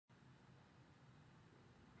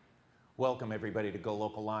Welcome everybody to Go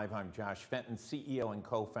Local Live. I'm Josh Fenton, CEO and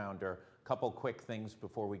co-founder. Couple quick things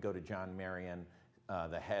before we go to John Marion,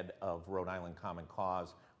 the head of Rhode Island Common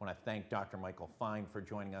Cause. I want to thank Dr. Michael Fine for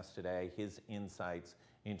joining us today, his insights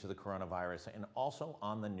into the coronavirus and also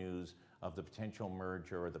on the news of the potential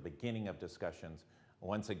merger or the beginning of discussions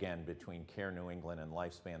once again between Care New England and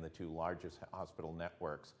Lifespan, the two largest hospital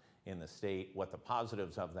networks in the state, what the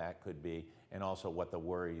positives of that could be, and also what the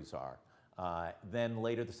worries are. Then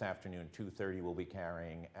later this afternoon, 2:30, we'll be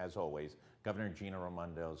carrying, as always, Governor Gina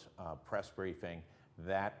Raimondo's press briefing.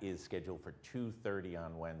 That is scheduled for 2:30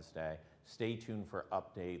 on Wednesday. Stay tuned for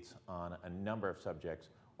updates on a number of subjects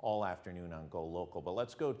all afternoon on Go Local. But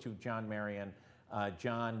let's go to John Marion.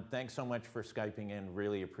 John, thanks so much for Skyping in.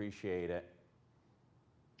 Really appreciate it.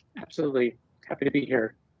 Absolutely. Happy to be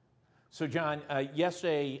here. So John,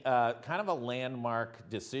 yesterday, kind of a landmark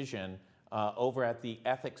decision over at the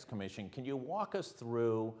Ethics Commission. Can you walk us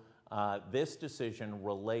through this decision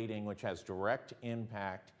relating, which has direct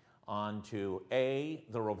impact onto A,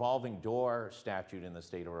 the revolving door statute in the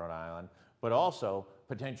state of Rhode Island, but also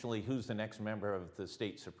potentially who's the next member of the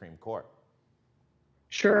state Supreme Court?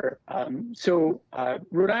 Sure.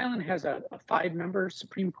 Rhode Island has a 5-member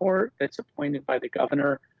Supreme Court that's appointed by the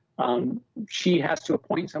governor. She has to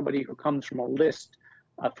appoint somebody who comes from a list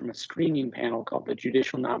from a screening panel called the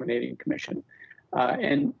Judicial Nominating Commission.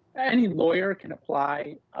 And any lawyer can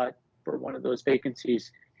apply for one of those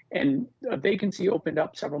vacancies. And a vacancy opened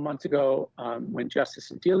up several months ago when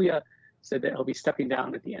Justice Adelia said that he'll be stepping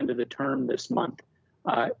down at the end of the term this month.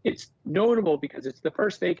 It's notable because it's the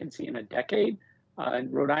first vacancy in a decade,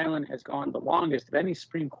 and Rhode Island has gone the longest of any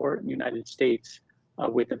Supreme Court in the United States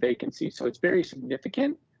with a vacancy. So it's very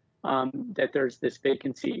significant that there's this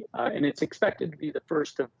vacancy, and it's expected to be the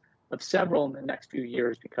first of several in the next few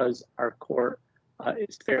years because our court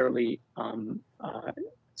is fairly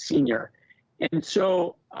senior. And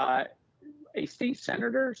so a state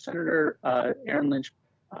senator, Senator Aaron Lynch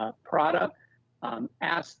Prada,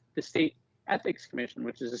 asked the State Ethics Commission,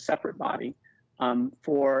 which is a separate body,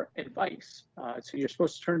 for advice. So you're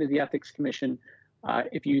supposed to turn to the Ethics Commission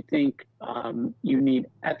if you think you need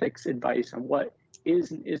ethics advice on what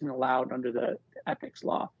is and isn't allowed under the ethics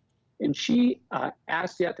law. And she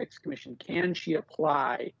asked the Ethics Commission, can she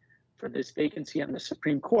apply for this vacancy on the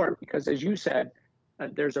Supreme Court? Because as you said,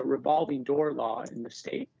 there's a revolving door law in the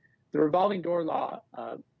state. The revolving door law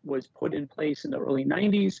was put in place in the early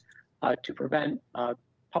 90s to prevent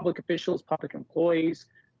public officials, public employees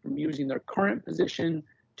from using their current position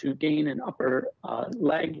to gain an upper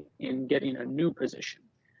leg in getting a new position.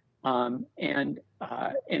 And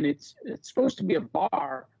it's supposed to be a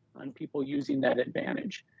bar on people using that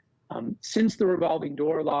advantage. Since the revolving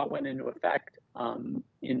door law went into effect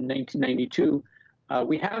in 1992,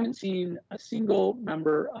 we haven't seen a single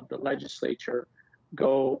member of the legislature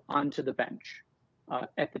go onto the bench.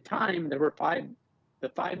 At the time, there were the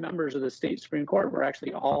 5 members of the state Supreme Court were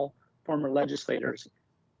actually all former legislators.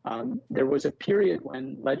 There was a period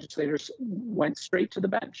when legislators went straight to the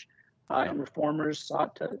bench. And reformers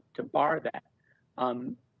sought to bar that.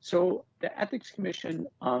 So the Ethics Commission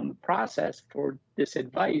process for this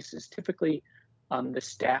advice is typically the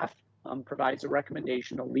staff provides a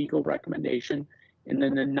recommendation, a legal recommendation, and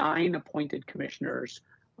then the 9 appointed commissioners,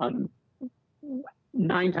 9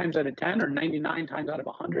 times out of 10 or 99 times out of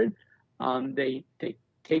 100, they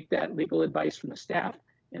take that legal advice from the staff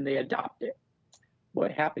and they adopt it.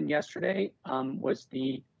 What happened yesterday was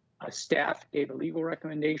the staff gave a legal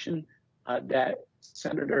recommendation that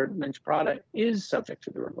Senator Lynch Prada is subject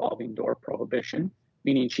to the revolving door prohibition,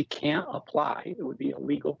 meaning she can't apply. It would be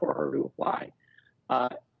illegal for her to apply.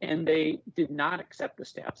 And they did not accept the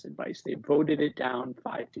staff's advice. They voted it down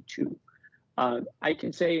 5-2. I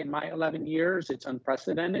can say in my 11 years, it's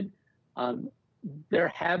unprecedented. There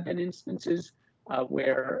have been instances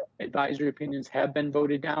where advisory opinions have been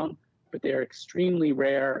voted down, but they're extremely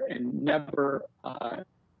rare and never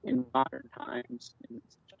in modern times in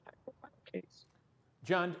such a high-profile case.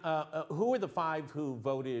 John, who are the 5 who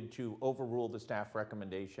voted to overrule the staff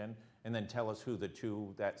recommendation, and then tell us who the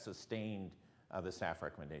 2 that sustained the staff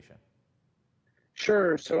recommendation?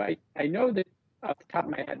 Sure. So I know that off the top of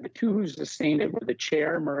my head, the 2 who sustained it were the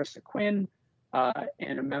chair, Marissa Quinn,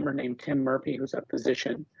 and a member named Tim Murphy, who's a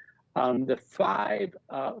physician. The 5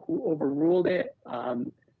 who overruled it,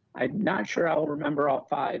 I'm not sure I'll remember all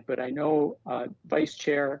 5, but I know Vice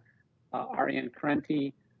Chair Ariane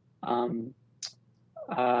Carenti, and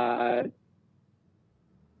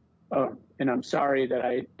I'm sorry that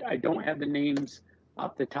I don't have the names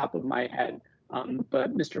off the top of my head,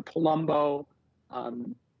 but Mr. Palumbo,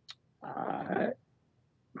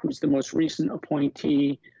 who's the most recent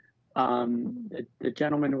appointee, The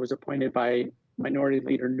gentleman who was appointed by Minority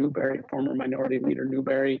Leader Newberry, former Minority Leader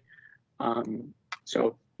Newberry.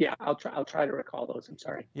 So yeah, I'll try to recall those. I'm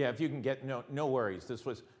sorry. Yeah, if you can get no worries. This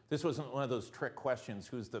wasn't one of those trick questions.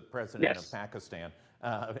 Who's the president of Pakistan?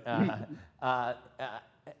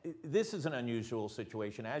 This is an unusual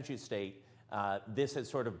situation, as you state. This has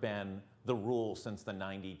sort of been the rule since the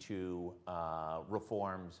 '92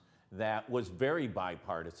 reforms. That was very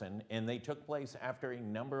bipartisan, and they took place after a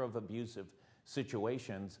number of abusive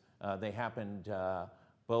situations. They happened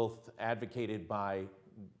both advocated by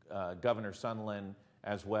Governor Sondland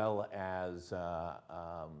as well as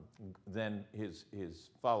then his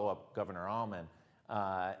follow-up, Governor Allman.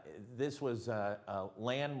 This was a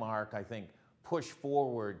landmark, I think, push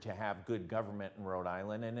forward to have good government in Rhode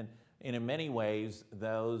Island, and in many ways,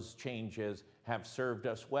 those changes have served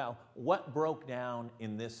us well. What broke down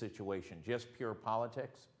in this situation? Just pure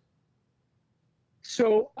politics?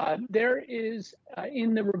 So there is,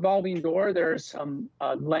 in the revolving door, there's some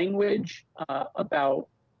language about,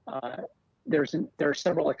 there are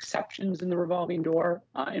several exceptions in the revolving door,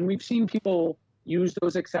 and we've seen people use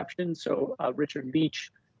those exceptions. So Richard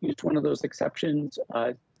Leach used one of those exceptions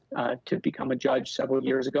to become a judge several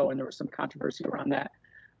years ago, and there was some controversy around that.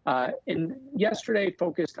 And yesterday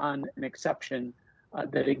focused on an exception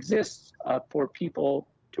that exists for people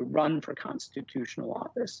to run for constitutional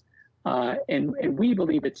office. And we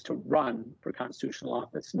believe it's to run for constitutional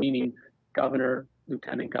office, meaning governor,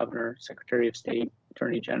 lieutenant governor, secretary of state,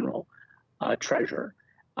 attorney general, treasurer.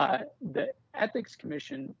 The Ethics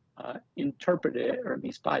Commission interpreted it, or at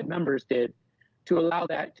least 5 members did, to allow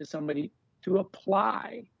that to somebody to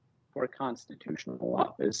apply for a constitutional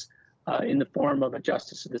office in the form of a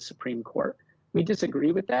justice of the Supreme Court. We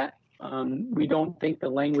disagree with that. We don't think the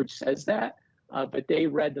language says that, but they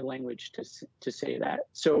read the language to say that.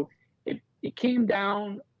 So it came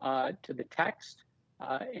down to the text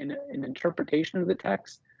and an interpretation of the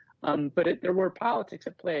text, but there were politics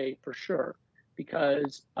at play for sure,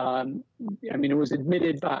 because I mean, it was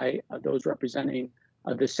admitted by those representing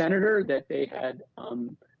the senator that they had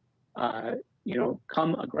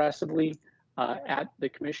come aggressively at the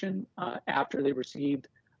commission after they received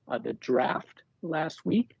the draft last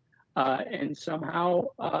week, and somehow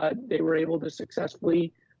they were able to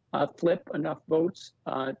successfully flip enough votes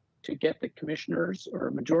to get the commissioners, or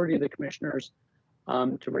a majority of the commissioners,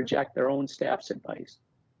 to reject their own staff's advice.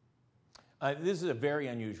 This is a very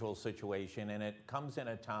unusual situation, and it comes in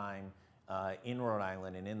a time in Rhode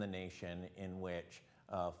Island and in the nation in which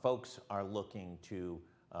folks are looking to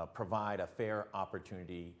provide a fair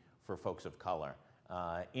opportunity for folks of color.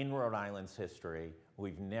 In Rhode Island's history,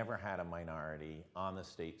 we've never had a minority on the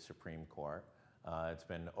state Supreme Court. It's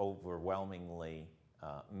been overwhelmingly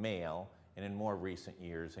male, and in more recent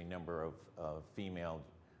years, a number of female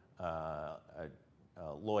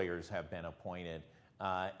lawyers have been appointed.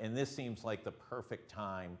 And this seems like the perfect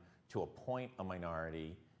time to appoint a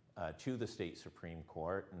minority to the state Supreme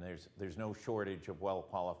Court, and there's no shortage of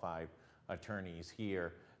well-qualified attorneys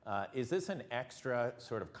here. Is this an extra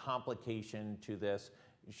sort of complication to this?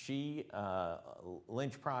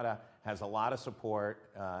 Lynch Prada has a lot of support,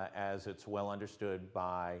 as it's well understood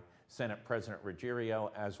by Senate President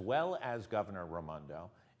Ruggiero, as well as Governor Raimondo.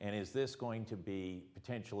 And is this going to be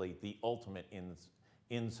potentially the ultimate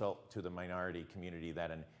insult to the minority community,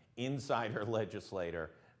 that an insider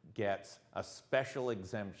legislator gets a special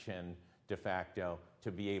exemption de facto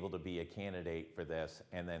to be able to be a candidate for this,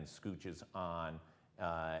 and then scooches on,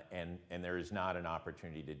 and there is not an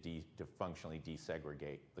opportunity to functionally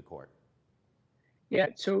desegregate the court? Yeah,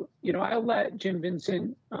 so I'll let Jim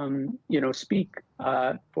Vincent speak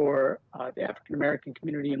for the African American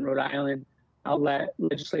community in Rhode Island. I'll let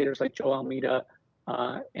legislators like Joe Almeida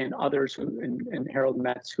and others and Harold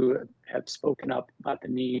Metz, who have spoken up about the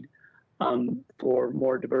need for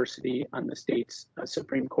more diversity on the state's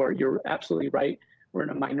Supreme Court. You're absolutely right. We're in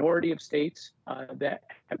a minority of states that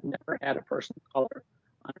have never had a person of color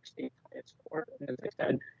on our state's highest court. And as I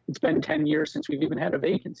said, it's been 10 years since we've even had a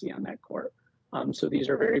vacancy on that court. So these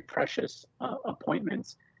are very precious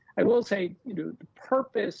appointments. I will say, the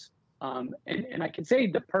purpose, and I can say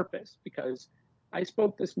the purpose because I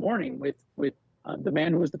spoke this morning with the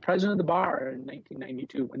man who was the president of the bar in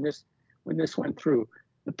 1992 when this went through.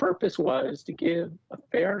 The purpose was to give a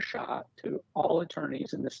fair shot to all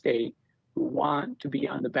attorneys in the state who want to be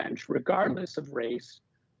on the bench, regardless of race,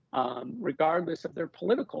 regardless of their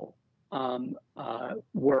political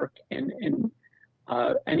work and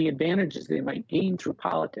any advantages they might gain through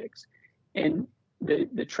politics. And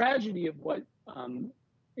the tragedy of what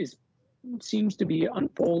seems to be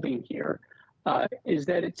unfolding here is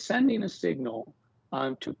that it's sending a signal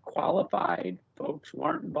to qualified folks who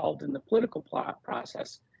aren't involved in the political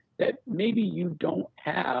process, that maybe you don't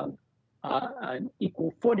have an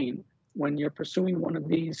equal footing when you're pursuing one of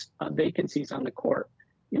these vacancies on the court.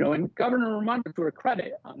 And Governor Raimondo, to her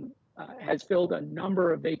credit, has filled a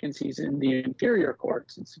number of vacancies in the inferior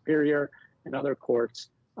courts and superior and other courts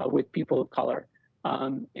with people of color.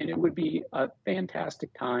 And it would be a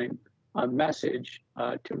fantastic time, a message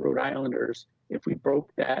to Rhode Islanders if we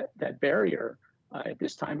broke that barrier at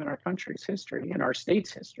this time in our country's history, in our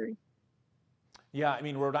state's history. Yeah, I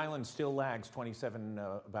mean, Rhode Island still lags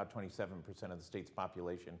about 27% of the state's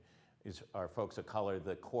population are folks of color.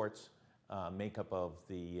 The courts makeup of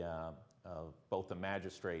both the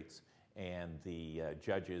magistrates and the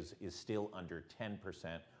judges is still under 10%,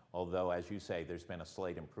 although, as you say, there's been a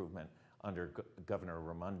slight improvement under Governor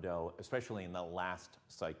Raimondo, especially in the last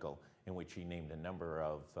cycle, in which he named a number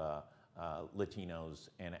of Latinos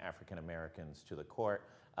and African Americans to the court.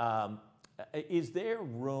 Is there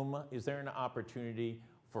an opportunity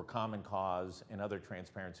for Common Cause and other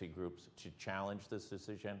transparency groups to challenge this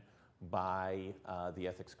decision by the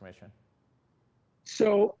Ethics Commission?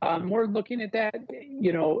 So we're looking at that.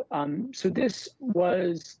 So this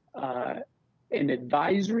was an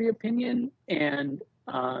advisory opinion, and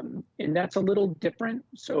that's a little different.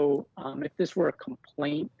 So if this were a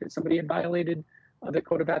complaint that somebody had violated the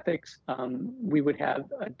code of ethics, we would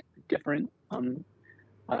have a different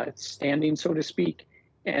standing, so to speak.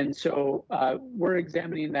 And so we're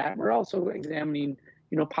examining that. We're also examining,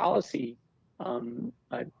 policy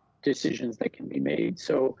decisions that can be made.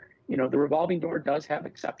 So, the revolving door does have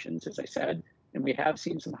exceptions, as I said, and we have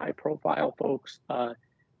seen some high-profile folks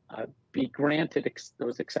be granted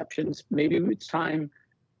those exceptions. Maybe it's time,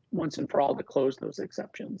 once and for all, to close those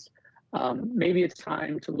exceptions. Maybe it's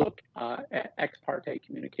time to look at ex parte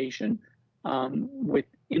communication with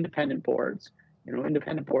independent boards.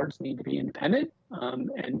 Independent boards need to be independent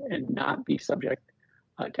and not be subject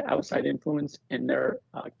to outside influence, and there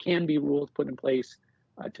can be rules put in place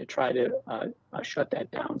to try to shut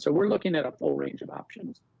that down. So we're looking at a full range of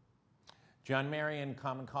options. John Marion,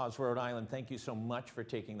 Common Cause Rhode Island, thank you so much for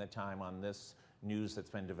taking the time on this news that's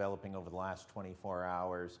been developing over the last 24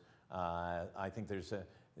 hours. I think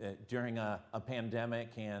during a pandemic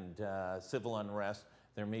and civil unrest,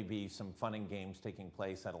 there may be some fun and games taking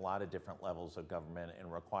place at a lot of different levels of government,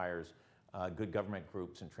 and requires good government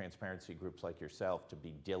groups and transparency groups like yourself to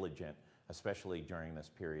be diligent, especially during this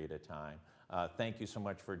period of time. Thank you so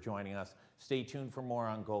much for joining us. Stay tuned for more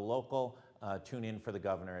on GoLocal. Tune in for the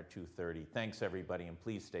governor at 2:30. Thanks, everybody, and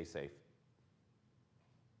please stay safe.